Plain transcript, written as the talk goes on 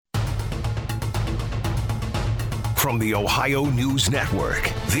From the Ohio News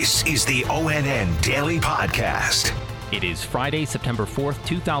Network, this is the ONN Daily Podcast. It is Friday, September 4th,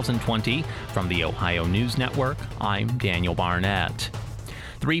 2020. From the Ohio News Network, I'm Daniel Barnett.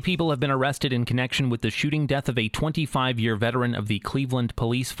 3 people have been arrested in connection with the shooting death of a 25-year veteran of the Cleveland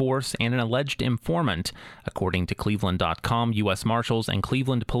Police Force and an alleged informant. According to Cleveland.com, U.S. Marshals and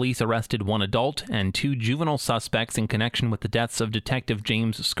Cleveland Police arrested 1 adult and 2 juvenile suspects in connection with the deaths of Detective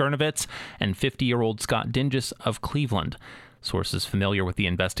James Skirnovitz and 50-year-old Scott Dingus of Cleveland. Sources familiar with the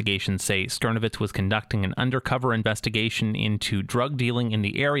investigation say Skirnovitz was conducting an undercover investigation into drug dealing in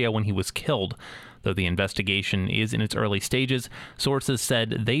the area when he was killed. Though the investigation is in its early stages, sources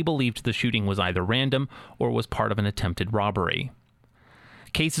said they believed the shooting was either random or was part of an attempted robbery.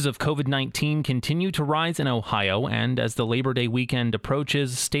 Cases of COVID-19 continue to rise in Ohio, and as the Labor Day weekend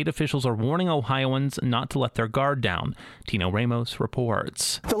approaches, state officials are warning Ohioans not to let their guard down. Tino Ramos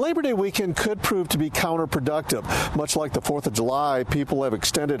reports. The Labor Day weekend could prove to be counterproductive. Much like the 4th of July, people have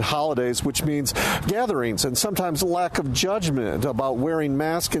extended holidays, which means gatherings and sometimes lack of judgment about wearing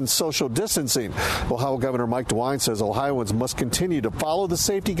masks and social distancing. Ohio Governor Mike DeWine says Ohioans must continue to follow the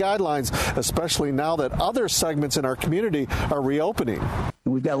safety guidelines, especially now that other segments in our community are reopening.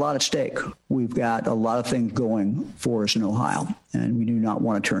 We've got a lot at stake. We've got a lot of things going for us in Ohio, and we do not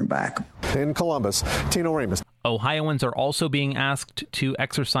want to turn back. In Columbus, Tino Ramos. Ohioans are also being asked to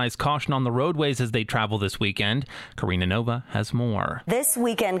exercise caution on the roadways as they travel this weekend. Karina Nova has more. This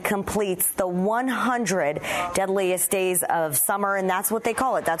weekend completes the 100 deadliest days of summer, and that's what they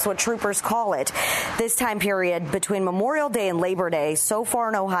call it. That's what troopers call it. This time period between Memorial Day and Labor Day, so far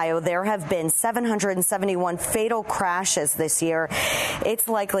in Ohio, there have been 771 fatal crashes this year. It's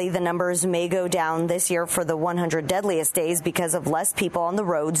likely the numbers may go down this year for the 100 deadliest days because of less people on the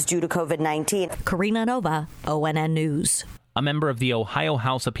roads due to COVID-19. Karina Nova, ONN News. A member of the Ohio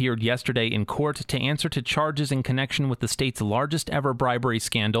House appeared yesterday in court to answer to charges in connection with the state's largest ever bribery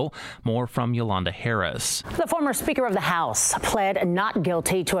scandal. More from Yolanda Harris. The former Speaker of the House pled not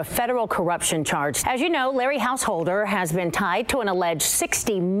guilty to a federal corruption charge. As you know, Larry Householder has been tied to an alleged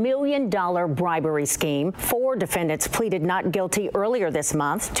 $60 million bribery scheme. 4 defendants pleaded not guilty earlier this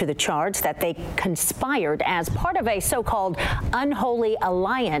month to the charge that they conspired as part of a so-called unholy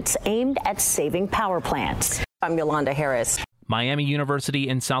alliance aimed at saving power plants. I'm Yolanda Harris. Miami University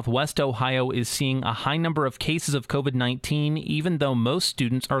in Southwest Ohio is seeing a high number of cases of COVID-19, even though most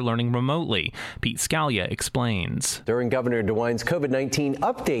students are learning remotely. Pete Scalia explains. During Governor DeWine's COVID-19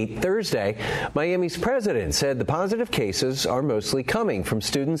 update Thursday, Miami's president said the positive cases are mostly coming from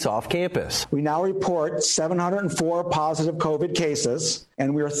students off campus. We now report 704 positive COVID cases,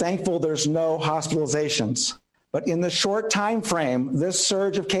 and we are thankful there's no hospitalizations. But in the short time frame, this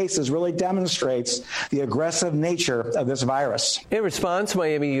surge of cases really demonstrates the aggressive nature of this virus. In response,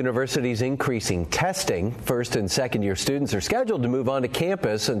 Miami University's increasing testing. First and second year students are scheduled to move on to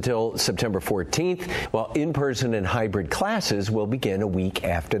campus until September 14th, while in-person and hybrid classes will begin a week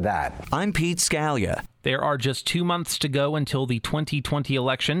after that. I'm Pete Scalia. There are just 2 months to go until the 2020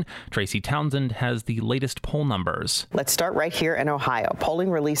 election. Tracy Townsend has the latest poll numbers. Let's start right here in Ohio.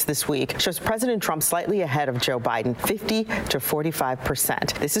 Polling released this week shows President Trump slightly ahead of Joe Biden, 50 to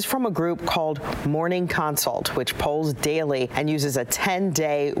 45%. This is from a group called Morning Consult, which polls daily and uses a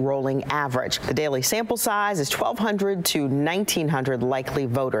 10-day rolling average. The daily sample size is 1,200 to 1,900 likely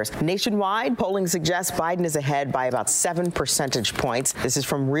voters. Nationwide, polling suggests Biden is ahead by about 7 percentage points. This is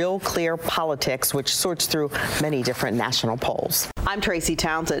from Real Clear Politics, which sorts through many different national polls. I'm Tracy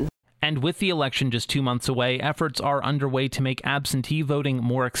Townsend. And with the election just 2 months away, efforts are underway to make absentee voting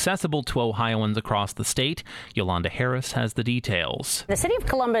more accessible to Ohioans across the state. Yolanda Harris has the details. The city of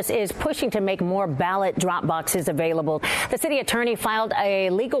Columbus is pushing to make more ballot drop boxes available. The city attorney filed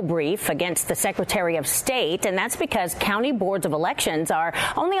a legal brief against the Secretary of State, and that's because county boards of elections are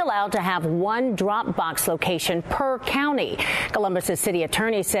only allowed to have 1 drop box location per county. Columbus's city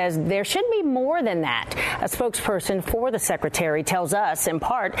attorney says there should be more than that. A spokesperson for the secretary tells us, in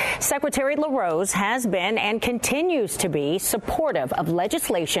part, Secretary LaRose has been and continues to be supportive of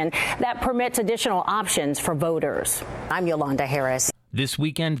legislation that permits additional options for voters. I'm Yolanda Harris. This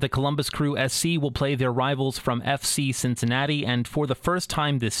weekend, the Columbus Crew SC will play their rivals from FC Cincinnati, and for the first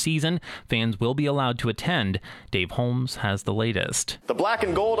time this season, fans will be allowed to attend. Dave Holmes has the latest. The Black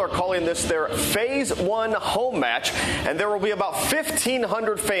and Gold are calling this their Phase 1 home match, and there will be about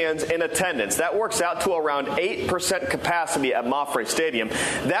 1,500 fans in attendance. That works out to around 8% capacity at Mafre Stadium.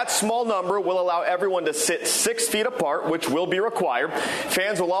 That small number will allow everyone to sit 6 feet apart, which will be required.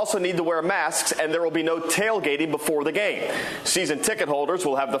 Fans will also need to wear masks, and there will be no tailgating before the game. Season ticket holders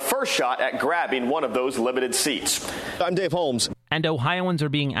will have the first shot at grabbing one of those limited seats. I'm Dave Holmes. And Ohioans are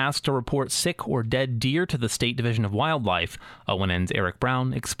being asked to report sick or dead deer to the State Division of Wildlife. ONN's Eric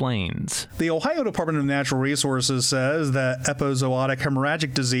Brown explains. The Ohio Department of Natural Resources says that epizootic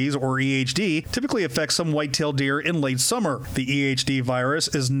hemorrhagic disease, or EHD, typically affects some white-tailed deer in late summer. The EHD virus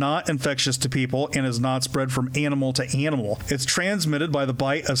is not infectious to people and is not spread from animal to animal. It's transmitted by the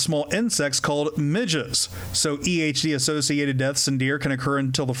bite of small insects called midges. So EHD-associated deaths in deer can occur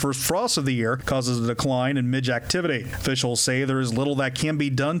until the first frost of the year causes a decline in midge activity. Officials say there is little that can be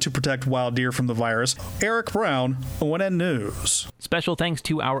done to protect wild deer from the virus. Eric Brown, ONN News. Special thanks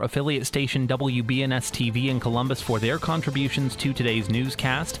to our affiliate station WBNS-TV in Columbus for their contributions to today's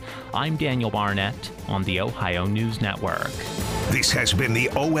newscast. I'm Daniel Barnett on the Ohio News Network. This has been the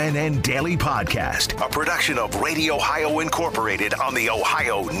ONN Daily Podcast, a production of Radio Ohio Incorporated on the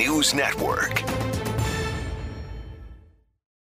Ohio News Network.